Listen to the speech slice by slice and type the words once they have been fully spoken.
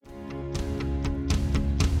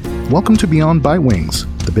Welcome to Beyond Bite Wings,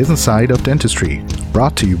 the business side of dentistry,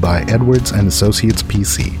 brought to you by Edwards and Associates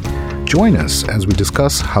PC. Join us as we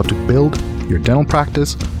discuss how to build your dental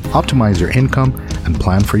practice, optimize your income, and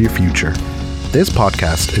plan for your future. This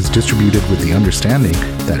podcast is distributed with the understanding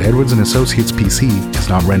that Edwards and Associates PC is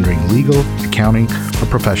not rendering legal, accounting, or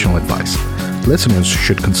professional advice. Listeners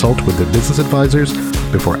should consult with their business advisors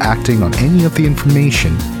before acting on any of the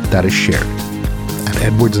information that is shared. At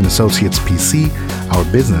Edwards and Associates PC, our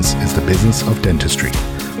business is the business of dentistry.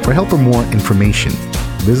 For help or more information,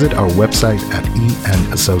 visit our website at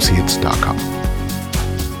enassociates.com.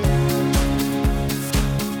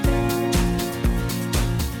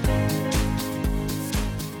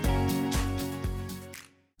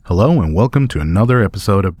 Hello and welcome to another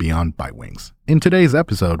episode of Beyond Bite Wings. In today's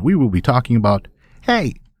episode, we will be talking about,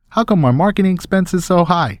 hey, how come my marketing expense is so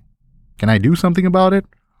high? Can I do something about it?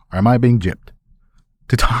 Or am I being gypped?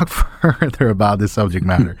 To talk further about this subject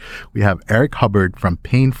matter, we have Eric Hubbard from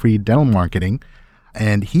Pain Free Dental Marketing.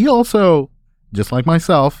 And he also, just like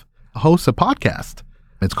myself, hosts a podcast.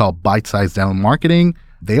 It's called Bite Size Dental Marketing.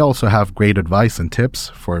 They also have great advice and tips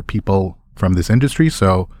for people from this industry.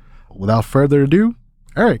 So without further ado,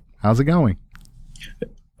 Eric, how's it going?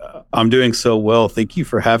 I'm doing so well. Thank you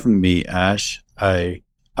for having me, Ash. I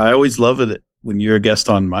always love it when you're a guest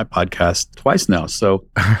on my podcast twice now. So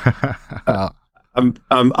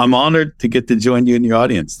I'm honored to get to join you in your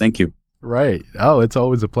audience. Thank you. Right. Oh, it's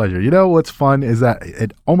always a pleasure. You know what's fun is that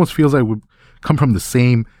it almost feels like we come from the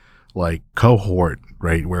same cohort,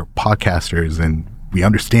 right? We're podcasters and we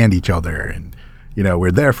understand each other and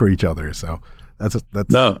we're there for each other. So that's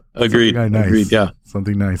agreed. Nice. Agreed. Yeah.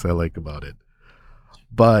 Something nice I like about it.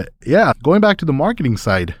 But yeah, going back to the marketing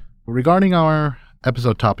side, regarding our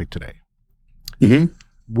episode topic today,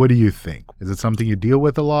 what do you think? Is it something you deal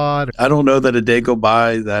with a lot? I don't know that a day go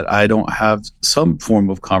by that I don't have some form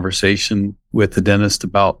of conversation with the dentist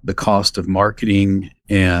about the cost of marketing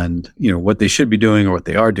and, what they should be doing or what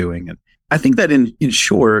they are doing. And I think that in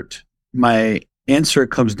short, my answer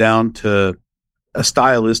comes down to a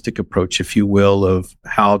stylistic approach, if you will, of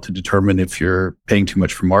how to determine if you're paying too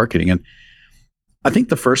much for marketing. And I think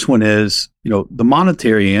the first one is, the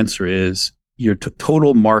monetary answer is your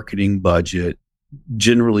total marketing budget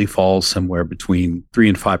generally falls somewhere between 3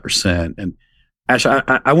 and 5%. And Ash,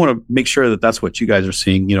 I want to make sure that that's what you guys are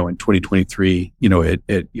seeing, in 2023,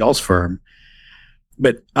 at y'all's firm.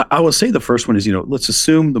 But I will say the first one is, let's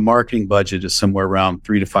assume the marketing budget is somewhere around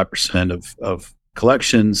 3 to 5% of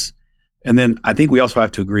collections. And then I think we also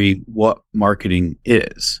have to agree what marketing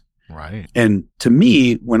is. Right. And to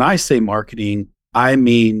me, when I say marketing, I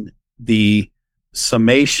mean the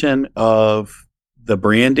summation of the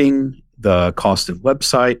branding, the cost of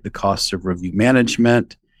website, the cost of review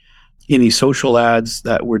management, any social ads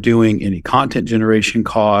that we're doing, any content generation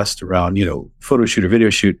cost around, photo shoot or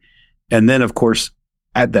video shoot. And then, of course,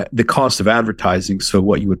 at the cost of advertising. So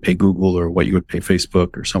what you would pay Google or what you would pay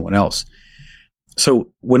Facebook or someone else.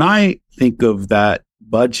 So when I think of that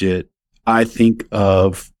budget, I think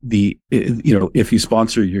of if you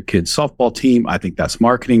sponsor your kid's softball team, I think that's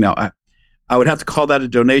marketing. Now, I would have to call that a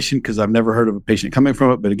donation because I've never heard of a patient coming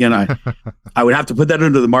from it. But again, I would have to put that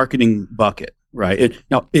under the marketing bucket, right?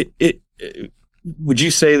 Would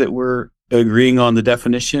you say that we're agreeing on the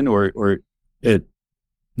definition or it?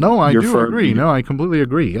 No, I do agree. No, I completely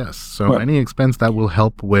agree. Yes. So any expense that will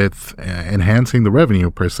help with enhancing the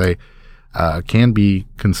revenue per se can be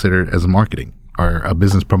considered as marketing or a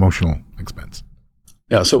business promotional expense.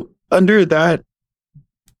 Yeah. So under that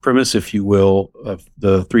premise, if you will, of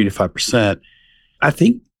the 3 to 5%, I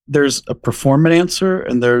think there's a performance answer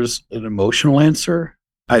and there's an emotional answer.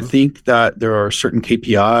 I think that there are certain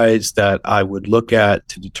KPIs that I would look at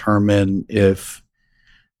to determine if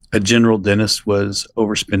a general dentist was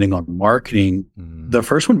overspending on marketing. The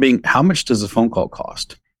first one being, how much does a phone call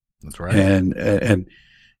cost? That's right. And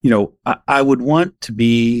I would want to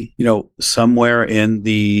be, somewhere in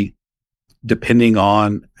the, depending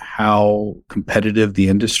on how competitive the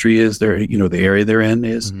industry is there, the area they're in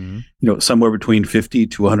is, somewhere between $50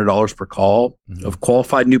 to $100 per call of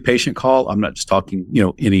qualified new patient call. I'm not just talking,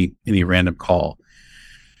 any random call.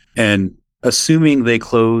 And assuming they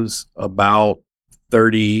close about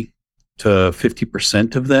 30 to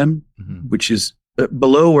 50% of them, which is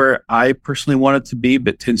below where I personally want it to be,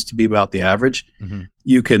 but tends to be about the average,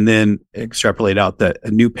 you can then extrapolate out that a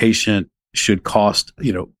new patient should cost,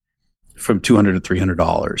 from $200 to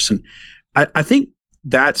 $300. And I think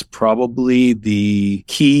that's probably the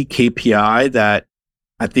key KPI that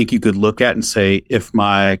I think you could look at and say, if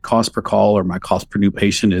my cost per call or my cost per new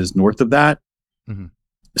patient is north of that,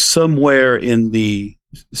 somewhere in the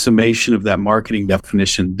summation of that marketing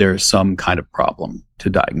definition, there's some kind of problem to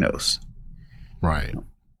diagnose. Right.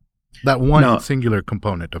 That one singular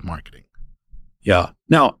component of marketing. Yeah.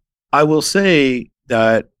 Now, I will say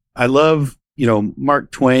that I love,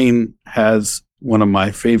 Mark Twain has one of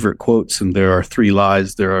my favorite quotes, and there are 3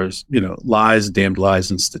 lies. There are, lies, damned lies,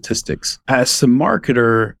 and statistics. As a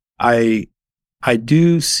marketer, I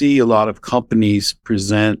do see a lot of companies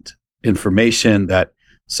present information that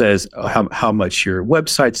says how much your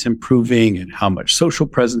website's improving and how much social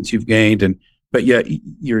presence you've gained, but yet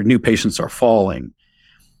your new patients are falling.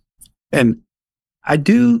 And I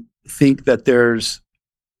do think that there's,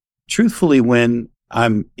 truthfully, when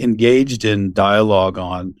I'm engaged in dialogue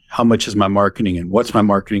on how much is my marketing and what's my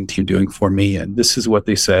marketing team doing for me, and this is what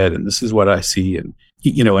they said, and this is what I see, and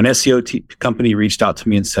an SEO company reached out to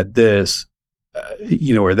me and said this,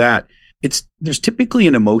 or that. There's typically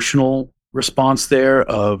an emotional response there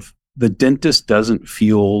of the dentist doesn't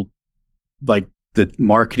feel like the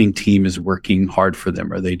marketing team is working hard for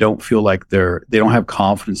them, or they don't feel like they don't have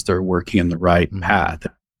confidence they're working in the right path.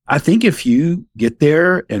 I think if you get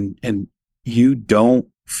there and you don't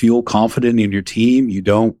feel confident in your team, you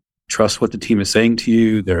don't trust what the team is saying to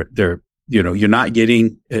you, you're not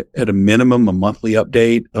getting at a minimum a monthly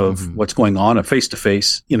update of what's going on, a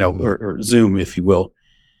face-to-face, or Zoom, if you will,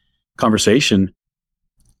 conversation.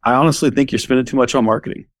 I honestly think you're spending too much on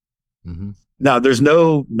marketing. Now, there's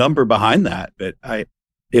no number behind that, but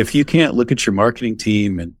if you can't look at your marketing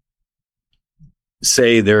team and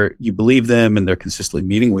say you believe them and they're consistently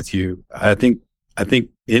meeting with you, I think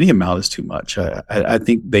any amount is too much. I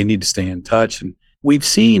think they need to stay in touch. And we've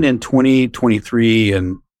seen in 2023,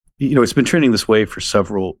 and it's been trending this way for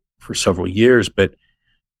several years, but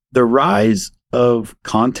the rise of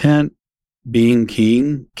content being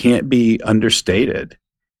king can't be understated.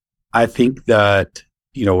 I think that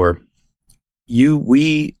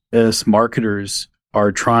we as marketers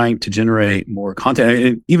are trying to generate more content,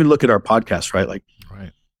 and even look at our podcast, right? Like,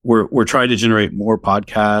 right. We're trying to generate more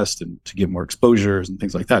podcasts and to get more exposures and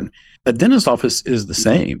things like that. And a dentist office is the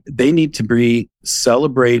same. They need to be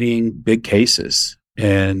celebrating big cases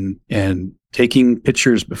and taking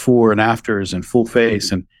pictures before and afters and full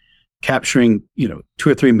face and capturing 2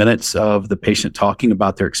 or 3 minutes of the patient talking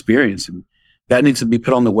about their experience. And that needs to be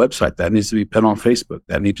put on the website. That needs to be put on Facebook.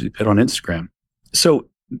 That needs to be put on Instagram. So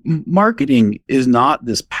marketing is not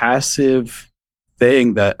this passive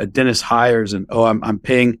thing that a dentist hires and, I'm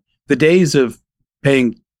paying. The days of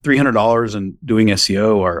paying $300 and doing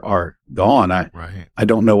SEO are gone. I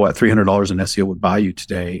don't know what $300 in SEO would buy you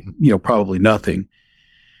today. Probably nothing.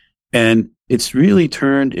 And it's really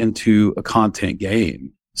turned into a content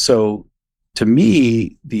game. So to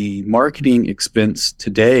me, the marketing expense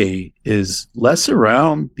today is less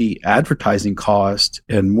around the advertising cost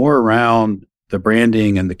and more around the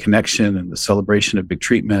branding and the connection and the celebration of big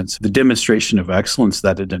treatments, the demonstration of excellence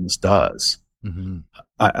that a dentist does.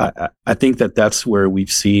 I think that's where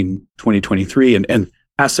we've seen 2023. And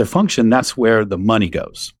as a function, that's where the money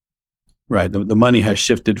goes, right? The money has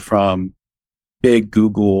shifted from big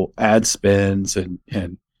Google ad spends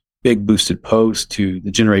and big boosted posts to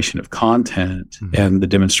the generation of content and the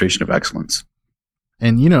demonstration of excellence.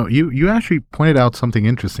 And, you actually pointed out something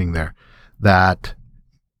interesting there, that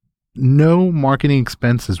no marketing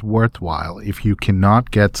expense is worthwhile if you cannot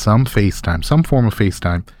get some FaceTime, some form of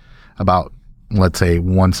FaceTime about, let's say,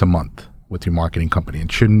 once a month with your marketing company.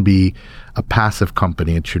 It shouldn't be a passive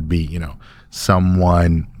company. It should be,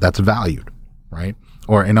 someone that's valued, right?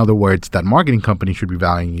 Or in other words, that marketing company should be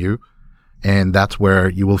valuing you. And that's where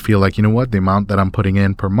you will feel like, the amount that I'm putting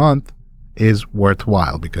in per month is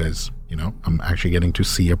worthwhile because, I'm actually getting to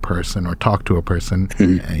see a person or talk to a person,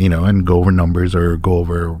 and go over numbers or go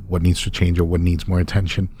over what needs to change or what needs more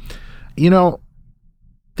attention.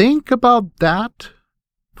 Think about that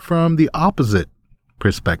from the opposite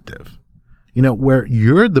perspective, where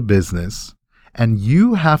you're the business and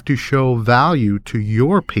you have to show value to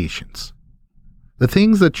your patients. The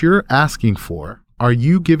things that you're asking for, are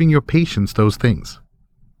you giving your patients those things?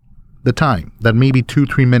 The time, that maybe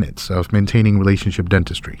 2-3 minutes of maintaining relationship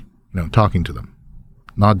dentistry, talking to them,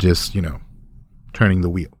 not just, turning the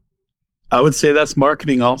wheel. I would say that's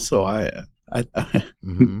marketing also.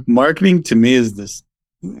 Marketing to me is this,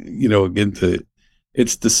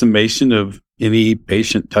 it's the summation of any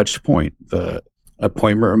patient touch point. The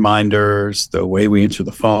appointment reminders, the way we answer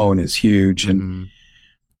the phone is huge. And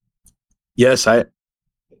yes,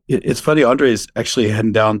 it's funny, Andre is actually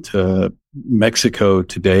heading down to Mexico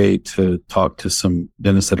today to talk to some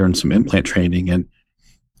dentists that are in some implant training. And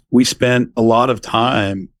we spent a lot of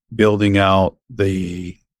time building out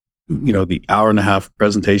the the hour and a half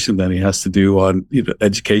presentation that he has to do on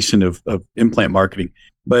education of implant marketing.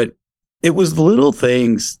 But it was the little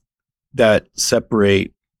things that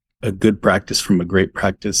separate a good practice from a great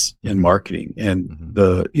practice in marketing. And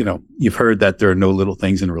you've heard that there are no little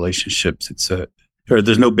things in relationships.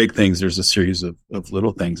 There's no big things. There's a series of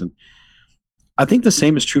little things. And I think the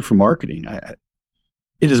same is true for marketing.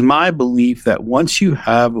 It is my belief that once you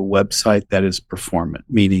have a website that is performant,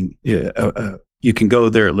 meaning you can go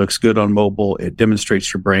there, it looks good on mobile, it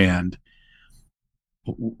demonstrates your brand.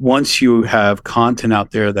 Once you have content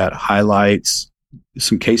out there that highlights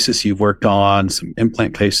some cases you've worked on, some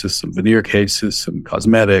implant cases, some veneer cases, some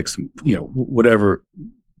cosmetics, whatever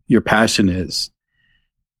your passion is,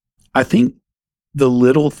 I think the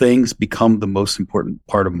little things become the most important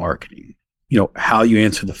part of marketing. How you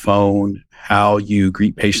answer the phone, how you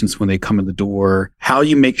greet patients when they come in the door, how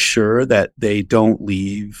you make sure that they don't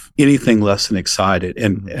leave anything less than excited.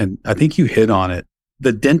 And I think you hit on it.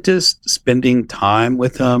 The dentist spending time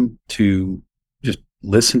with them to just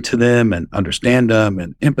listen to them and understand them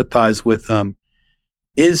and empathize with them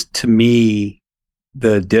is, to me,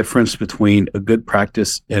 the difference between a good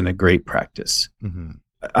practice and a great practice. Mm-hmm.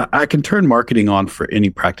 I can turn marketing on for any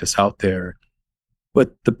practice out there,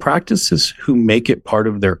 but the practices who make it part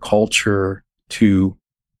of their culture to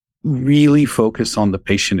really focus on the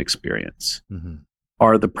patient experience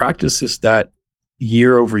are the practices that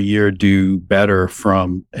year over year do better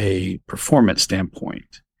from a performance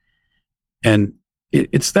standpoint. And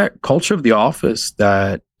it's that culture of the office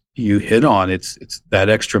that you hit on. It's that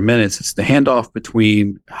extra minutes. It's the handoff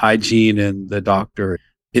between hygiene and the doctor.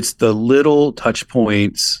 It's the little touch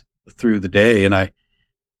points through the day. And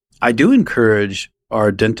I do encourage our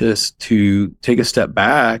dentists to take a step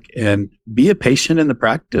back and be a patient in the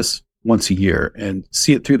practice once a year and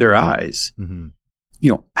see it through their eyes. Mm-hmm.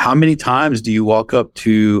 How many times do you walk up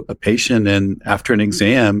to a patient and after an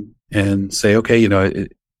exam and say, okay,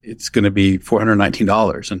 it's going to be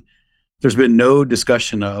 $419. And there's been no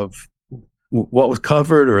discussion of what was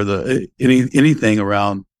covered or anything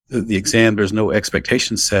around the exam. There's no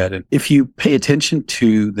expectation set. And if you pay attention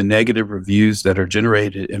to the negative reviews that are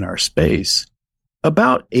generated in our space,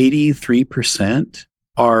 about 83%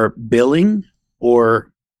 are billing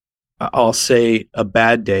or I'll say a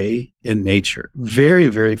bad day in nature. Very,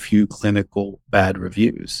 very few clinical bad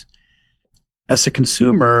reviews. As a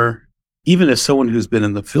consumer, even as someone who's been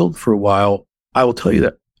in the field for a while, I will tell you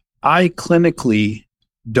that I clinically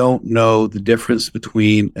don't know the difference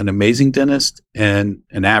between an amazing dentist and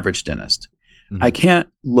an average dentist. Mm-hmm. I can't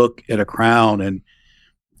look at a crown and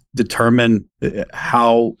determine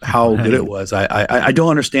how good it was. I don't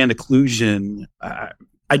understand occlusion.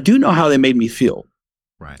 I do know how they made me feel.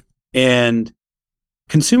 Right. And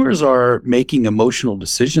consumers are making emotional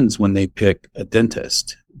decisions when they pick a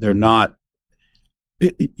dentist. They're not,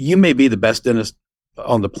 you may be the best dentist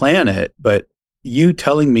on the planet, but you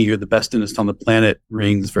telling me you're the best dentist on the planet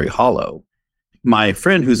rings very hollow. My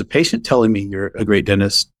friend who's a patient telling me you're a great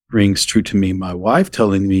dentist rings true to me. My wife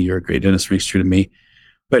telling me you're a great dentist rings true to me.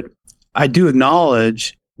 But I do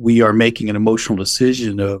acknowledge we are making an emotional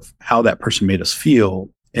decision of how that person made us feel.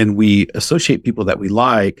 And we associate people that we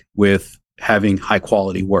like with having high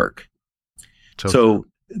quality work. So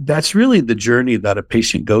that's really the journey that a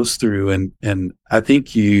patient goes through. And I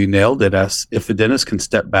think you nailed it. As if a dentist can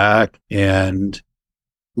step back and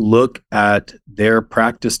look at their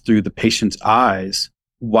practice through the patient's eyes,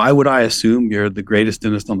 why would I assume you're the greatest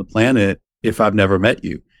dentist on the planet if I've never met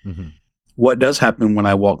you? Mm-hmm. What does happen when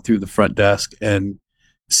I walk through the front desk and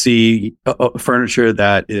see furniture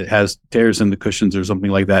that it has tears in the cushions or something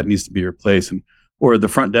like that needs to be replaced, or the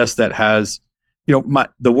front desk that has,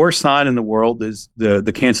 the worst sign in the world is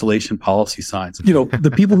the cancellation policy signs.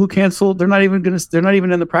 The people who cancel, they're not even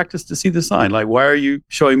in the practice to see the sign. Like, why are you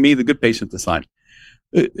showing me, the good patient, the sign?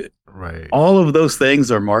 Right. All of those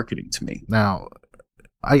things are marketing to me. Now,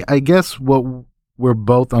 I guess what we're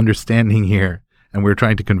both understanding here and we're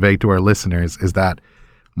trying to convey to our listeners is that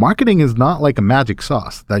marketing is not like a magic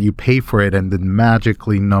sauce that you pay for it and then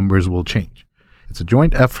magically numbers will change. It's a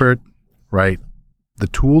joint effort, right? The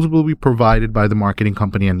tools will be provided by the marketing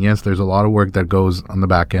company. And yes, there's a lot of work that goes on the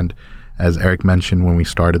back end, as Eric mentioned when we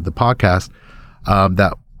started the podcast,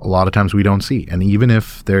 that a lot of times we don't see. And even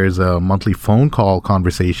if there's a monthly phone call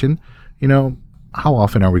conversation, how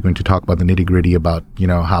often are we going to talk about the nitty gritty about,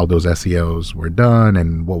 how those SEOs were done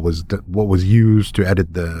and what was used to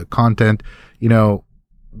edit the content?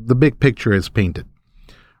 The big picture is painted,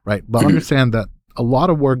 right? But understand that a lot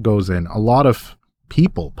of work goes in, a lot of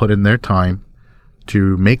people put in their time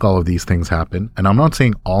to make all of these things happen. And I'm not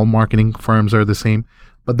saying all marketing firms are the same,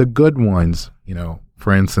 but the good ones,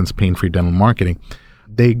 for instance, pain-free dental marketing,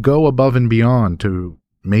 they go above and beyond to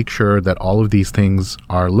make sure that all of these things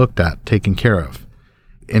are looked at, taken care of.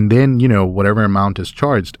 And then, whatever amount is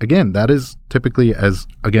charged, again, that is typically, as,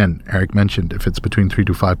 again, Eric mentioned, if it's between 3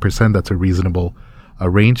 to 5%, that's a reasonable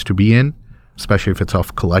range to be in, especially if it's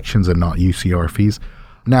off collections and not UCR fees.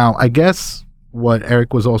 Now, I guess what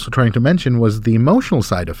Eric was also trying to mention was the emotional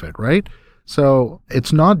side of it, right? So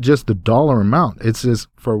it's not just the dollar amount. It's just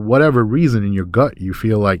for whatever reason in your gut, you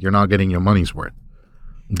feel like you're not getting your money's worth.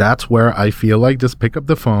 That's where I feel like just pick up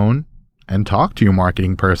the phone and talk to your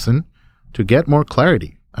marketing person to get more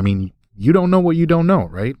clarity. I mean, you don't know what you don't know,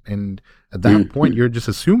 right? And at that point, you're just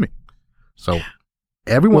assuming. So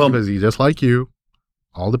everyone's busy, just like you.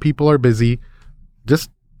 All the people are busy. Just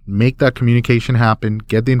make that communication happen.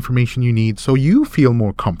 Get the information you need so you feel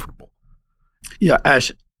more comfortable. Yeah,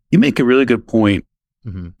 Ash, you make a really good point.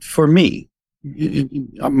 For me,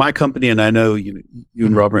 my company, and I know you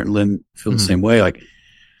and Robert and Lynn feel the same way. Like,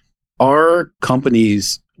 our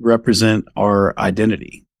companies represent our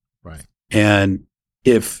identity. Right. And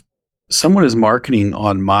if someone is marketing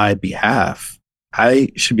on my behalf, I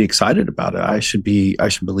should be excited about it. I should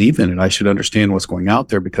believe in it. I should understand what's going out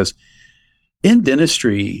there, because in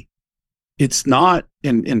dentistry, it's not,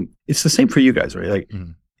 and it's the same for you guys, right? Like,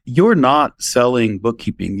 you're not selling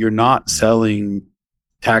bookkeeping. You're not selling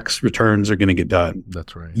tax returns are going to get done.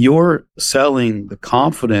 That's right. You're selling the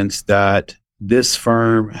confidence that this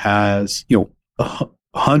firm has,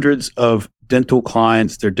 hundreds of dental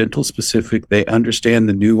clients. They're dental specific. They understand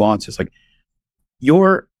the nuances. Like,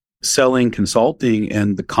 you're selling consulting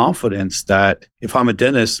and the confidence that if I'm a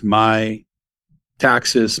dentist, my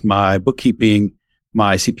taxes, my bookkeeping,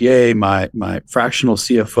 my CPA, my fractional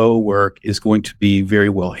CFO work is going to be very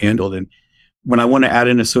well handled. And when I want to add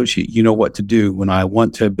an associate, you know what to do. When I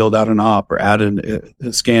want to build out an op or add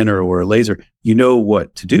a scanner or a laser, you know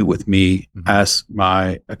what to do with me as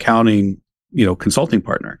my accounting, consulting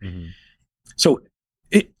partner. So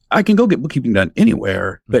I can go get bookkeeping done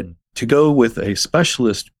anywhere, but to go with a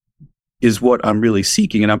specialist is what I'm really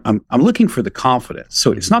seeking. And I'm looking for the confidence.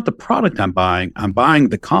 So it's not the product I'm buying. I'm buying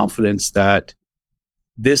the confidence that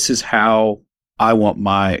this is how I want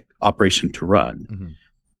my operation to run.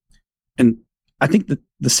 And I think that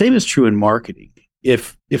the same is true in marketing.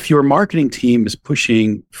 If your marketing team is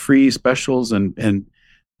pushing free specials and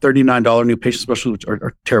 $39 new patient specials, which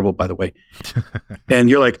are terrible, by the way, and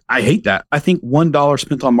you're like, I hate that. I think $1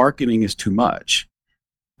 spent on marketing is too much.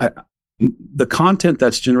 The content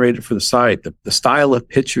that's generated for the site, the style of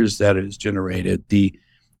pictures that is generated, the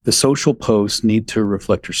social posts need to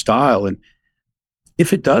reflect your style. And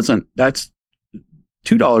if it doesn't, that's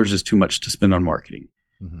 $2 is too much to spend on marketing.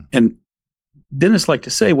 And dentists like to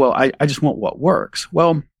say, well, I just want what works.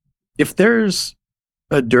 Well, if there's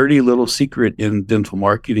a dirty little secret in dental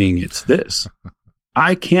marketing, it's this.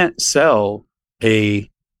 I can't sell a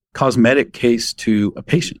cosmetic case to a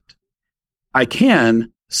patient. I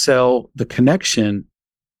can sell the connection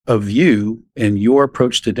of you and your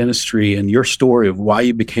approach to dentistry and your story of why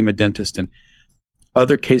you became a dentist and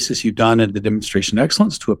other cases you've done in the demonstration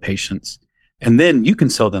excellence to a patient. And then you can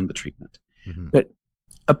sell them the treatment. But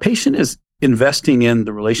a patient is investing in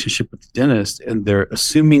the relationship with the dentist, and they're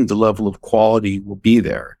assuming the level of quality will be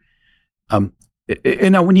there. And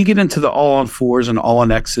now when you get into the all on fours and all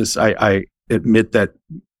on X's, I admit that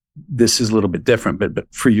this is a little bit different, but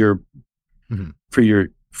for your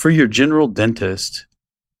general dentist,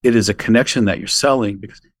 it is a connection that you're selling,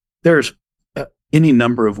 because there's any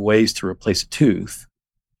number of ways to replace a tooth.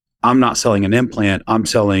 I'm not selling an implant. I'm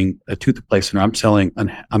selling a tooth replacement.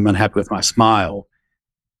 I'm unhappy with my smile.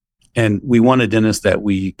 And we want a dentist that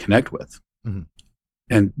we connect with.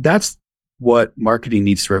 And that's what marketing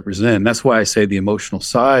needs to represent. And that's why I say the emotional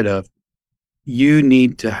side of, you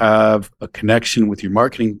need to have a connection with your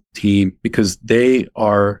marketing team, because they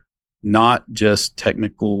are not just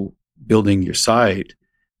technical building your site.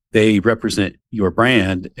 They represent your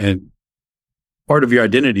brand, and part of your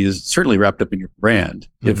identity is certainly wrapped up in your brand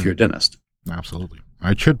if you're a dentist. Absolutely.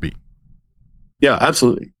 It should be. Yeah,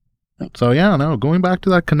 absolutely. So going back to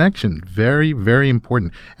that connection, very, very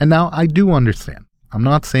important. And now I do understand. I'm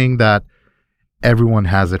not saying that everyone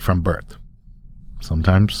has it from birth.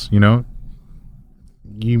 Sometimes,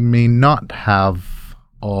 you may not have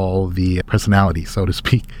all the personality, so to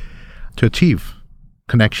speak, to achieve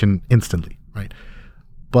connection instantly, right?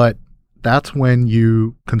 But that's when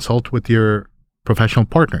you consult with your professional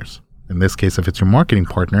partners. In this case, if it's your marketing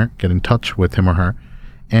partner, get in touch with him or her,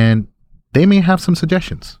 and they may have some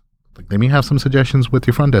suggestions. Like, they may have some suggestions with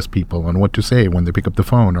your front desk people on what to say when they pick up the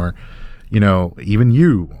phone, or, even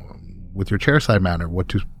you with your chairside manner,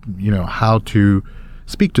 how to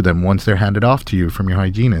speak to them once they're handed off to you from your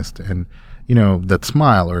hygienist, and that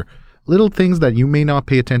smile, or little things that you may not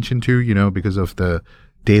pay attention to, because of the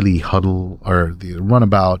daily huddle or the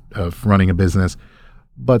runabout of running a business.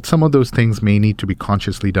 But some of those things may need to be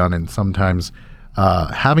consciously done, and sometimes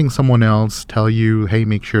having someone else tell you, hey,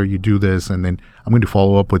 make sure you do this, and then I'm going to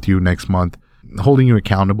follow up with you next month, holding you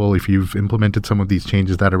accountable if you've implemented some of these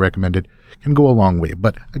changes that are recommended, can go a long way.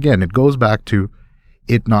 But again, it goes back to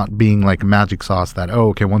it not being like a magic sauce that,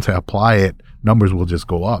 once I apply it, numbers will just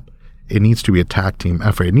go up. It needs to be a tag team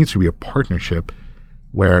effort. It needs to be a partnership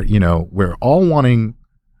where, we're all wanting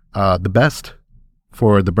the best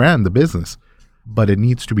for the brand, the business, but it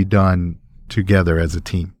needs to be done together as a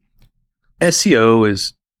team. SEO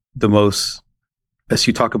is the most, as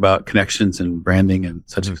you talk about connections and branding and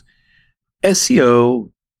such,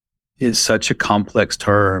 SEO is such a complex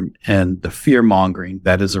term, and the fear mongering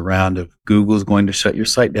that is around of Google's going to shut your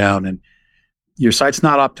site down and your site's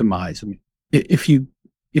not optimized. I mean, if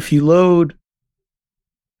you load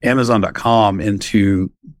Amazon.com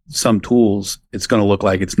into some tools, it's going to look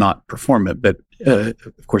like it's not performant, but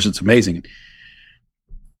of course it's amazing.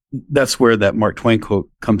 That's where that Mark Twain quote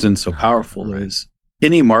comes in so powerful, is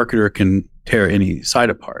any marketer can tear any site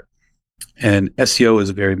apart. And SEO is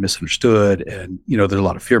very misunderstood, and there's a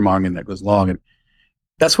lot of fear mongering that goes along. And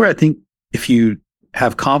that's where I think if you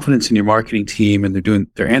have confidence in your marketing team and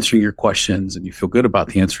they're answering your questions and you feel good about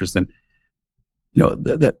the answers, then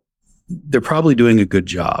that they're probably doing a good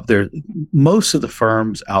job. Most of the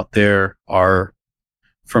firms out there are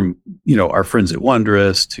from our friends at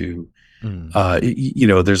Wondrous to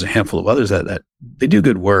there's a handful of others that they do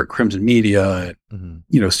good work. Crimson Media,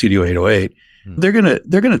 Studio 808. They're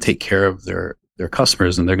gonna take care of their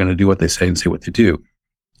customers, and they're gonna do what they say and say what they do.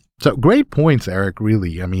 So great points, Eric.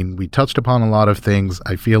 Really, I mean, we touched upon a lot of things.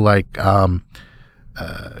 I feel like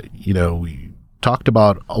we talked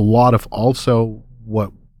about a lot of also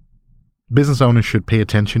what business owners should pay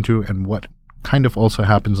attention to, and what kind of also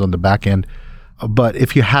happens on the back end. But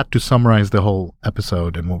if you had to summarize the whole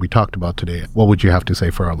episode and what we talked about today, what would you have to say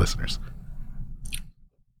for our listeners?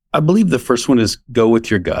 I believe the first one is go with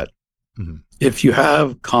your gut. Mm-hmm. If you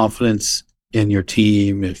have confidence in your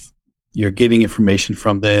team, if you're getting information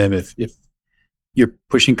from them, if you're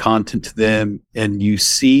pushing content to them and you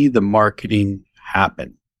see the marketing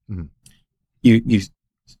happen, you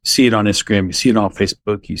see it on Instagram, you see it on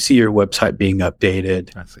Facebook, you see your website being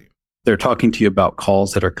updated. I see. They're talking to you about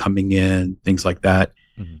calls that are coming in, things like that.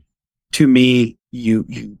 Mm-hmm. To me,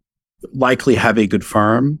 you likely have a good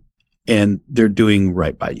firm and they're doing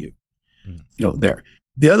right by you. There.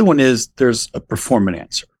 The other one is there's a performance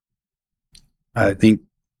answer. I think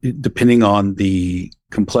depending on the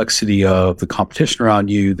complexity of the competition around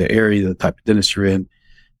you, the area, the type of dentist you're in,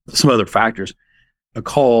 some other factors, a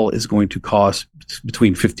call is going to cost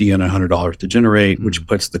between $50 and $100 to generate, which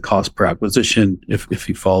puts the cost per acquisition, if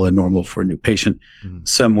you fall in normal for a new patient,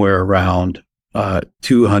 somewhere around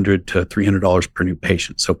 $200 to $300 per new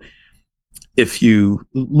patient. So if you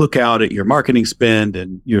look out at your marketing spend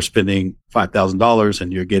and you're spending $5,000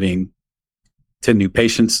 and you're getting 10 new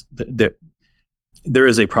patients, there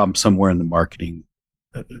is a problem somewhere in the marketing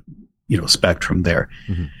spectrum there.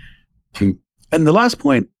 And the last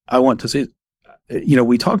point I want to say,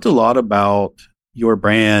 we talked a lot about your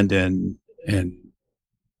brand and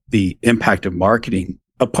the impact of marketing.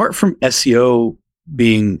 Apart from SEO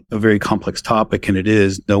being a very complex topic, and it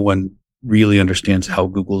is, no one really understands how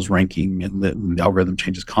Google's ranking and the algorithm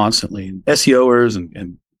changes constantly. And SEOers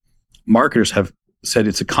and marketers have said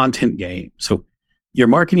it's a content game. So your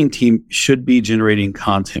marketing team should be generating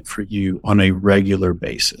content for you on a regular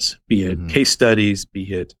basis, be it case studies, be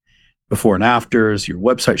it before and afters. Your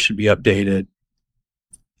website should be updated.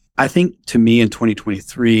 I think, to me, in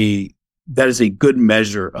 2023, that is a good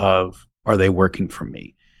measure of, are they working for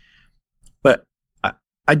me? But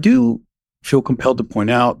I do feel compelled to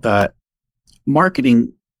point out that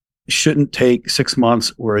marketing shouldn't take 6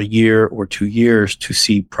 months or a year or 2 years to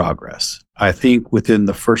see progress. I think within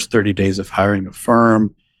the first 30 days of hiring a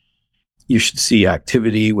firm, you should see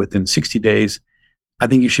activity within 60 days. I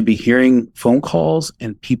think you should be hearing phone calls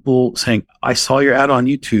and people saying, I saw your ad on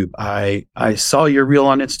YouTube. I saw your reel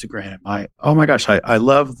on Instagram. Oh my gosh, I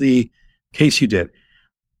love the case you did.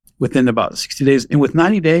 Within about 60 days. And with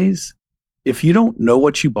 90 days, if you don't know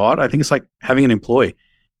what you bought, I think it's like having an employee.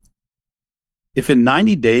 If in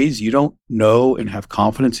 90 days you don't know and have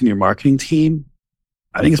confidence in your marketing team,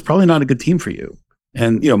 I think it's probably not a good team for you.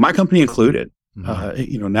 And, my company included, now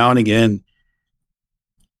and again,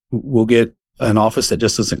 we'll get an office that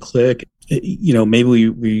just doesn't click.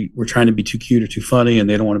 maybe we're trying to be too cute or too funny, and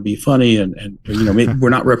they don't want to be funny, and maybe we're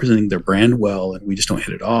not representing their brand well, and we just don't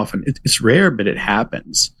hit it off. And it's rare, but it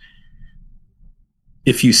happens.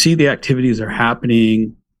 If you see the activities are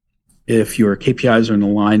happening, if your KPIs are in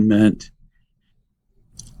alignment,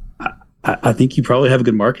 I think you probably have a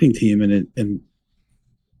good marketing team, and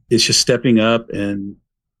it's just stepping up and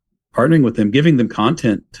partnering with them, giving them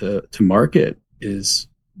content to market is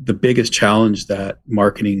the biggest challenge that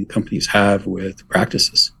marketing companies have with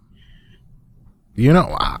practices.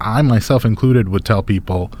 I myself included would tell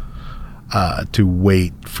people to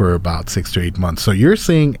wait for about 6 to 8 months. So you're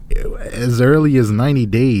saying as early as 90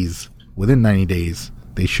 days, within 90 days,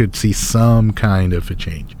 they should see some kind of a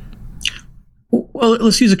change. Well,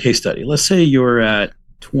 let's use a case study. Let's say you're at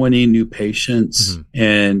 20 new patients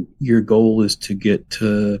and your goal is to get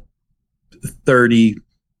to 30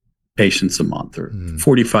 patients a month or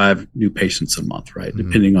 45 new patients a month, right?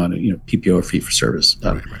 Depending on, PPO or fee for service.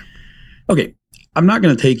 Right. Okay. I'm not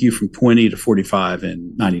going to take you from 20 to 45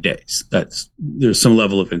 in 90 days. There's some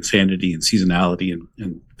level of insanity and seasonality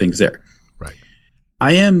and things there. Right.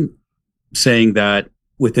 I am saying that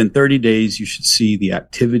within 30 days, you should see the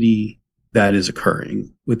activity that is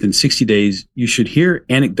occurring. Within 60 days, you should hear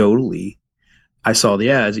anecdotally, I saw the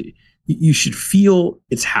ads. You should feel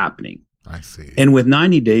it's happening. I see. And with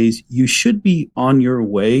 90 days, you should be on your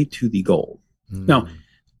way to the goal. Now,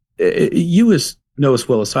 you know as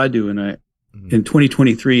well as I do, and in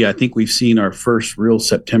 2023, I think we've seen our first real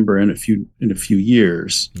September in a few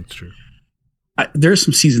years. That's true. There's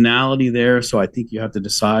some seasonality there, so I think you have to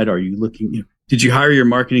decide: are you looking? Did you hire your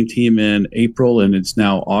marketing team in April and it's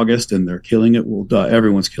now August and they're killing it? Well,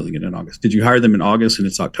 everyone's killing it in August. Did you hire them in August and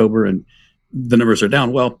it's October and the numbers are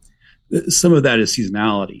down? Well, some of that is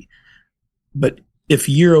seasonality, but if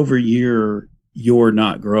year over year you're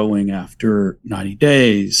not growing after 90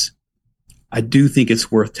 days. I do think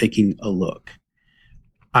it's worth taking a look.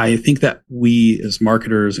 I think that we as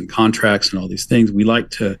marketers and contracts and all these things, we like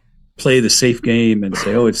to play the safe game and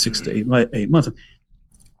say, it's 6 to 8 months.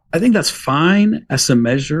 I think that's fine as a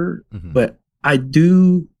measure, but I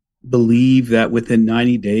do believe that within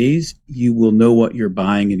 90 days, you will know what you're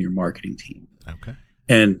buying in your marketing team. Okay.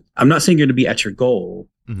 And I'm not saying you're going to be at your goal,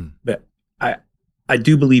 but I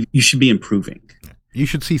do believe you should be improving. You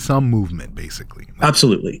should see some movement, basically.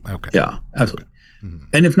 Absolutely. Okay. Yeah, absolutely. Okay.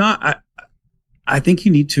 And if not, I think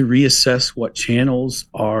you need to reassess what channels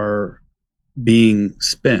are being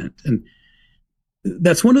spent. And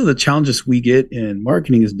that's one of the challenges we get in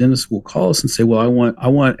marketing is dentists will call us and say, well, I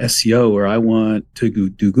want SEO or I want to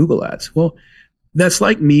do Google ads. Well, that's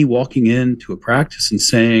like me walking into a practice and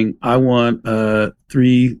saying, I want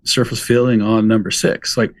 3 surface filling on number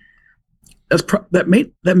 6. Like that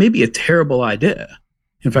may be a terrible idea.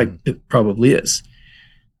 In fact, it probably is.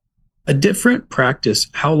 A different practice,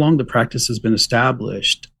 how long the practice has been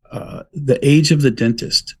established, the age of the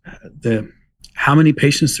dentist, how many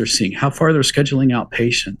patients they're seeing, how far they're scheduling out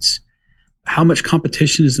patients, how much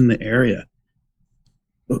competition is in the area.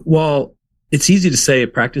 While it's easy to say a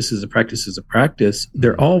practice is a practice is a practice,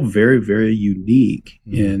 they're all very, very unique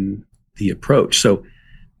in the approach. So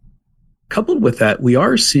coupled with that, we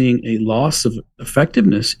are seeing a loss of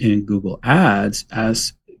effectiveness in Google Ads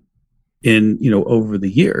as in, over the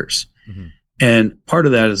years. And part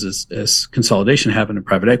of that is as consolidation happened and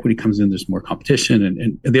private equity comes in, there's more competition.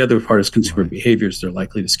 And the other part is consumer behaviors. They're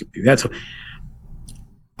likely to skip through that. So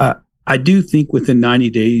I do think within 90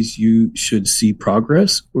 days, you should see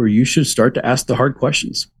progress or you should start to ask the hard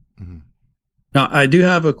questions. Now, I do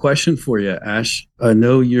have a question for you, Ash. I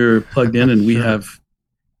know you're plugged in and we have,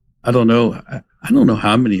 I don't know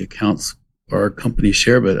how many accounts our companies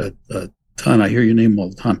share, but a ton. I hear your name all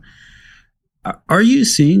the time. Are you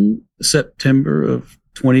seeing September of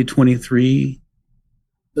 2023?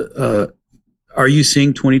 Are you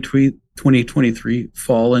seeing 2023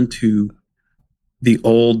 fall into the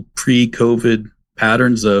old pre-COVID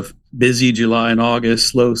patterns of busy July and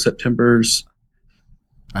August, slow Septembers?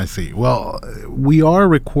 I see. Well, we are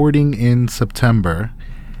recording in September.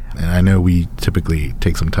 And I know we typically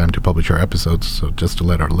take some time to publish our episodes, so just to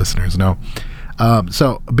let our listeners know.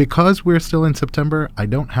 So because we're still in September, I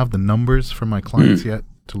don't have the numbers for my clients yet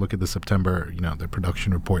to look at the September, the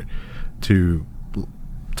production report to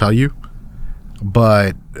tell you.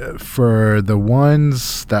 But for the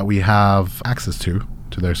ones that we have access to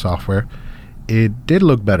their software, it did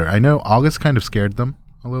look better. I know August kind of scared them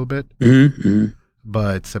a little bit,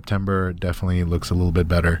 but September definitely looks a little bit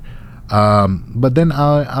better. But then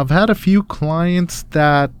I've had a few clients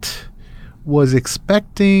that was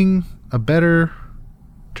expecting a better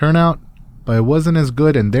turnout, but it wasn't as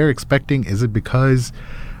good. And they're expecting, is it because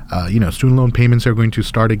Student loan payments are going to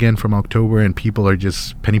start again from October, and people are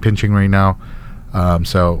just penny pinching right now.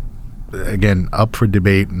 So again, up for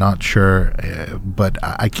debate, not sure, but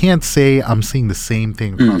I can't say I'm seeing the same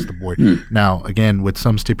thing across the board. Now, again, with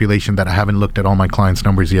some stipulation that I haven't looked at all my clients'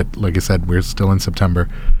 numbers yet. Like I said, we're still in September.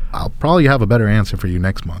 I'll probably have a better answer for you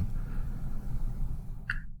next month.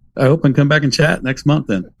 I hope I can come back and chat next month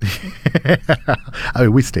then. I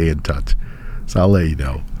mean, we stay in touch, so I'll let you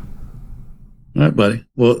know. All right, buddy.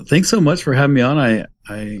 Well, thanks so much for having me on. I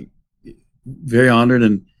very honored,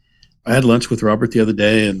 and I had lunch with Robert the other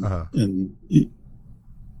day, and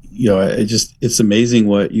it's amazing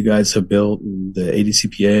what you guys have built, and the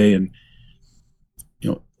ADCPA, and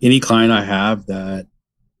any client I have that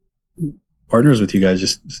partners with you guys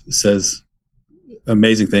just says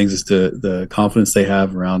amazing things as to the confidence they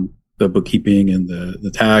have around the bookkeeping and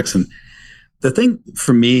the tax. And the thing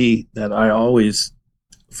for me that I always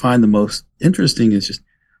find the most interesting is just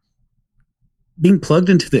being plugged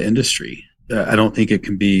into the industry. I don't think it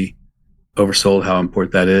can be oversold how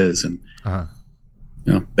important that is. And,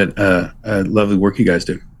 but I love the work you guys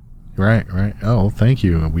do. Right. Oh, thank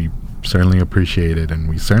you. We certainly appreciate it. And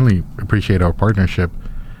we certainly appreciate our partnership.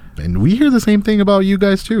 And we hear the same thing about you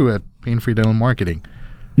guys too at Pain-Free Dental Marketing.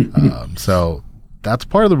 So that's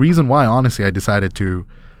part of the reason why, honestly, I decided to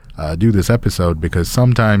do this episode, because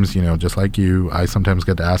sometimes, just like you, I sometimes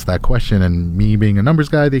get to ask that question, and me being a numbers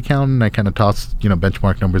guy, the accountant, I kind of toss,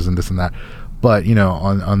 benchmark numbers and this and that. But,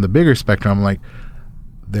 on the bigger spectrum, I'm like,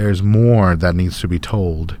 there's more that needs to be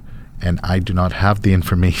told, and I do not have the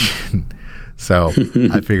information. So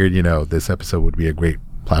I figured, this episode would be a great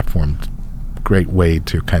platform, great way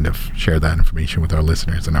to kind of share that information with our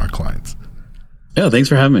listeners and our clients. Yeah, thanks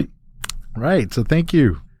for having me. Right. So thank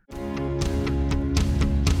you.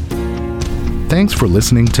 Thanks for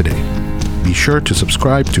listening today. Be sure to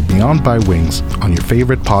subscribe to Beyond by Wings on your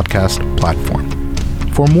favorite podcast platform.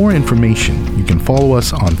 For more information, you can follow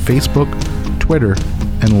us on Facebook, Twitter,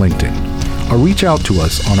 and LinkedIn, or reach out to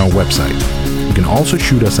us on our website. You can also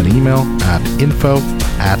shoot us an email at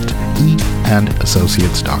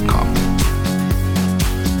info@eandassociates.com.